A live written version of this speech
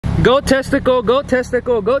Go testicle, go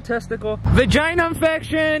testicle, go testicle. Vagina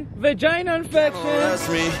infection, vagina infection. That's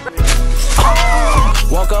me.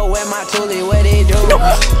 Walk up with my toolie, what they do?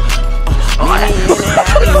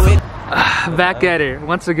 Back at it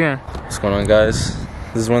once again. What's going on, guys?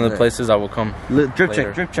 This is one of the places I will come. Drip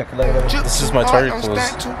check. This is my target pose. I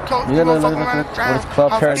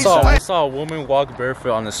saw a woman walk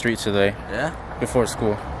barefoot on the street today. Yeah? Before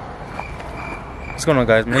school. What's going on,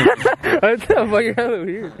 guys? What the fuck? You're hella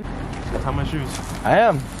weird. Tie my shoes. I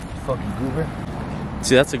am. Fucking goober.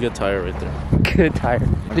 See, that's a good tire right there. Good tire.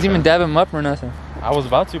 Didn't even dab him up or nothing. I was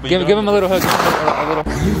about to, but give him a little hug. A little.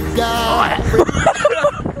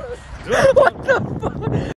 What the fuck?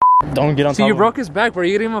 Don't get on top. See, you broke his back, bro.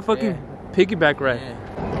 You gave him a fucking piggyback ride.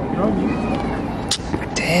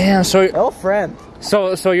 Damn. So. Friend.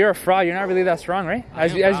 So you're a fraud. You're not really that strong, right?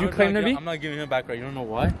 As you claim to be. I'm not giving him back right. You don't know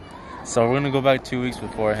why? So we're gonna go back 2 weeks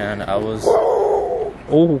beforehand. I was.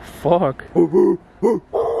 Oh fuck.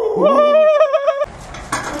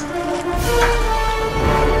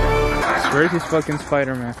 Where's his fucking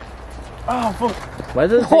Spider-Man? Oh fuck. Why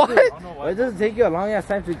does it take you a long ass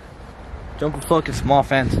time to jump a fucking small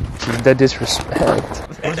fence? That disrespect.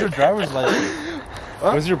 Where's your driver's license? Huh?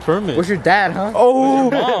 Where's your permit? Where's your dad, huh? Oh,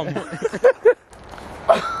 mom.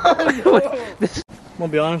 I'm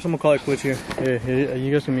gonna be honest, I'm gonna call it quits here. Yeah,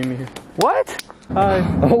 you guys can meet me here. What? Hi.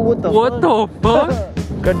 Oh, what the fuck?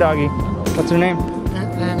 Good doggy. What's her name?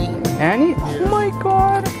 Annie. Annie? Oh my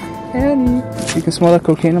god. Annie. You can smell that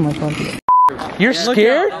cocaine in my phone. You're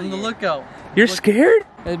scared? On the lookout. You're scared?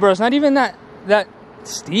 Bro, it's not even that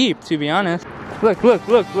steep, to be honest. Look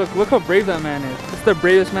how brave that man is. It's the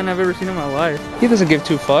bravest man I've ever seen in my life. He doesn't give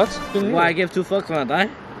two fucks. Why I give 2 fucks when I die?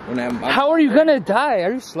 How are you gonna die?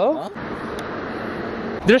 Are you slow? Huh?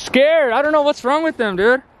 They're scared. I don't know what's wrong with them,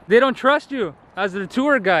 dude. They don't trust you as the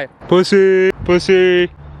tour guide. Pussy.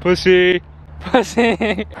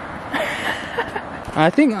 I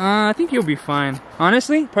think you'll be fine.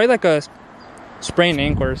 Honestly, probably like a sprained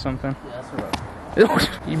ankle or something. Yeah, that's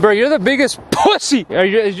right. Bro, you're the biggest pussy.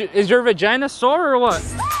 Is your vagina sore or what?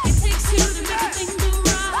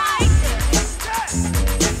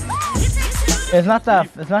 It's not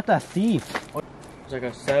that steep. It's like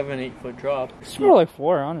a 7-8 foot drop. It's more like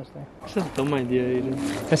 4, honestly. It's a dumb idea, Aiden.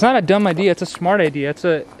 It's not a dumb idea. It's a smart idea.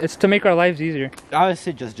 It's to make our lives easier. I would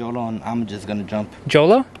say just YOLO and I'm just gonna jump.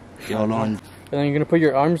 YOLO? YOLO and then you're gonna put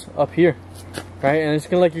your arms up here, right? And it's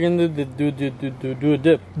gonna like you're gonna do a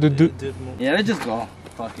dip. yeah, let's just go.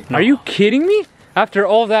 Fuck it. Are you kidding me? After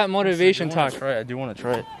all that motivation talk. I do want to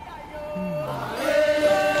try it.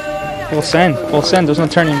 We'll send. There's no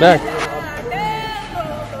turning back.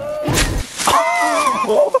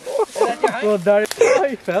 Well, Daddy, how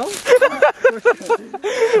you fell? What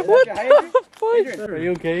the fuck? Are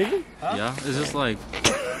you okay, Aiden? Huh? Yeah, it's just like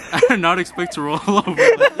I did not expect to roll over.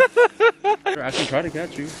 I can try to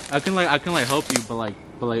catch you. I can like help you, but like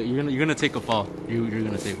you're gonna take a fall. You're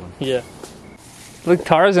gonna take one. Yeah. Look,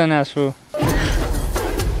 Tarzan ass fool.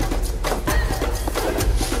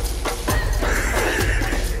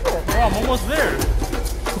 Bro, I'm almost there.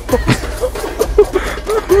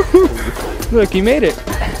 Look, he made it.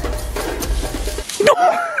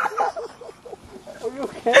 Are you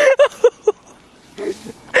okay?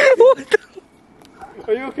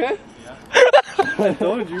 Are you okay? Yeah. I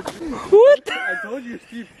told you. What? I told you,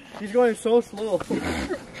 Steve. He's going so slow.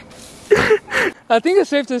 I think it's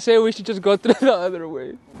safe to say we should just go through the other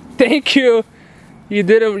way. Thank you. You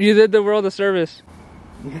did the world a service.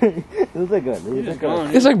 This is good.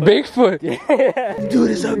 It's like Bigfoot. Yeah.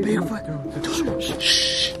 Dude, it's not Bigfoot.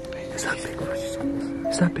 Shh. It's not Bigfoot.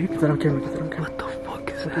 It's not Bigfoot. I don't care. What the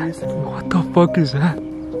fuck is that? What the fuck is that?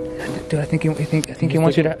 Dude, I think he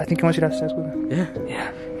wants you to have sex with him. Yeah.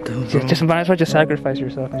 Yeah. Dude, just might as well just sacrifice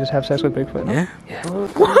yourself and just have sex with Bigfoot. No? Yeah. Yeah.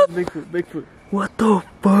 What? Bigfoot. What the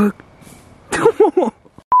fuck?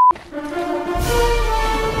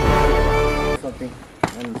 Something.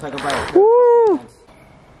 And talk about it. Woo!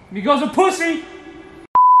 Because of pussy.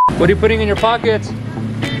 What are you putting in your pockets?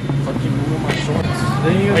 Fucking moving my shorts.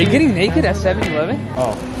 Are you getting naked at 7-Eleven?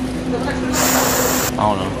 Oh. I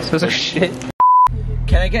don't know. Smells like shit.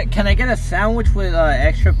 Can I get a sandwich with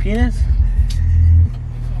extra penis?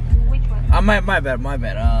 Which one? My bad.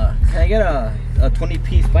 Can I get a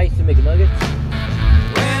 20-piece spicy McNuggets?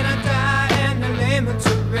 When I die and the name of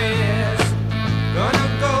rest, gonna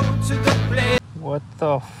go to the place. What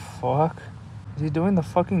the fuck? Is he doing the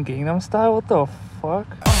fucking Gangnam Style? What the fuck?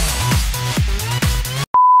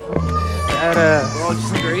 Bro,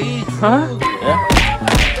 just great. Huh? Yeah.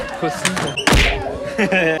 Pussy. I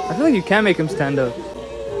feel like you can't make him stand up.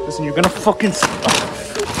 Listen, you're gonna fucking.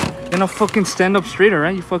 You're gonna fucking stand up straight,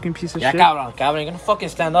 alright? You fucking piece of Yeah, shit. cabrón, you're gonna fucking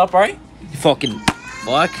stand up, right? You fucking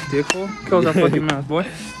fuck. Dickhole. Close that fucking mouth, boy.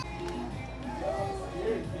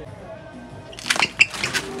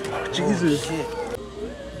 Jesus.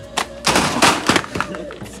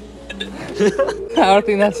 I don't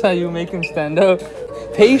think that's how you make him stand up.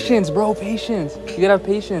 Patience, bro, patience. You gotta have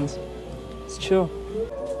patience. It's chill.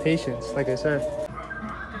 Patience, like I said.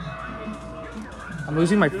 I'm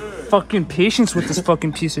losing my fucking patience with this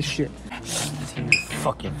fucking piece of shit. You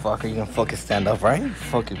fucking fucker, you gonna fucking stand up, right? You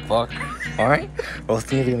fucking fuck. Alright? Those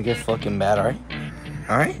things are gonna get fucking mad, alright?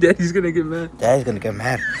 Alright? Daddy's gonna get mad. Daddy's gonna get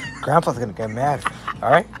mad. Grandpa's gonna get mad.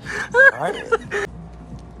 Alright? Alright?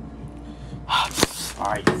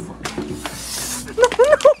 Alright, you fucking.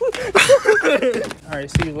 Alright,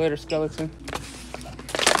 see you later, skeleton.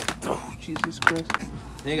 Oh, Jesus Christ.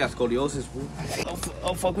 You got scoliosis, bro.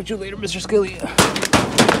 I'll fuck with you later, Mr. Skilly.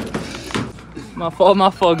 My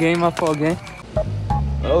fault, game, my fault, game.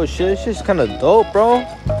 Oh shit, this shit's kinda dope, bro.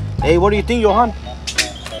 Hey, what do you think, Johan?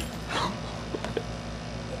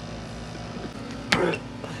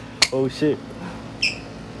 Oh shit. Give me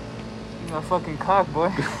that fucking cock,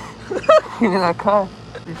 boy. Give me that cock.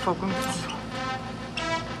 You fucking...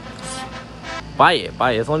 Buy it.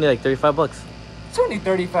 It's only like $35. It's only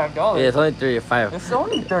 $35. Yeah, it's only 35. It's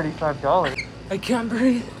only $35. I can't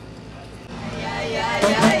breathe.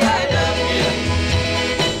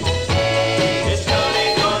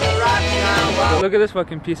 Look at this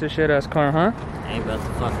fucking piece of shit ass car, huh? Ain't about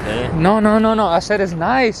to fuck that. No. I said it's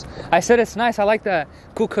nice. I said it's nice. I like that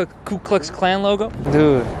Ku Klux Klan logo.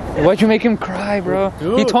 Dude, why'd you make him cry, bro?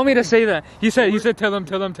 Dude. He told me to say that. He said, tell him.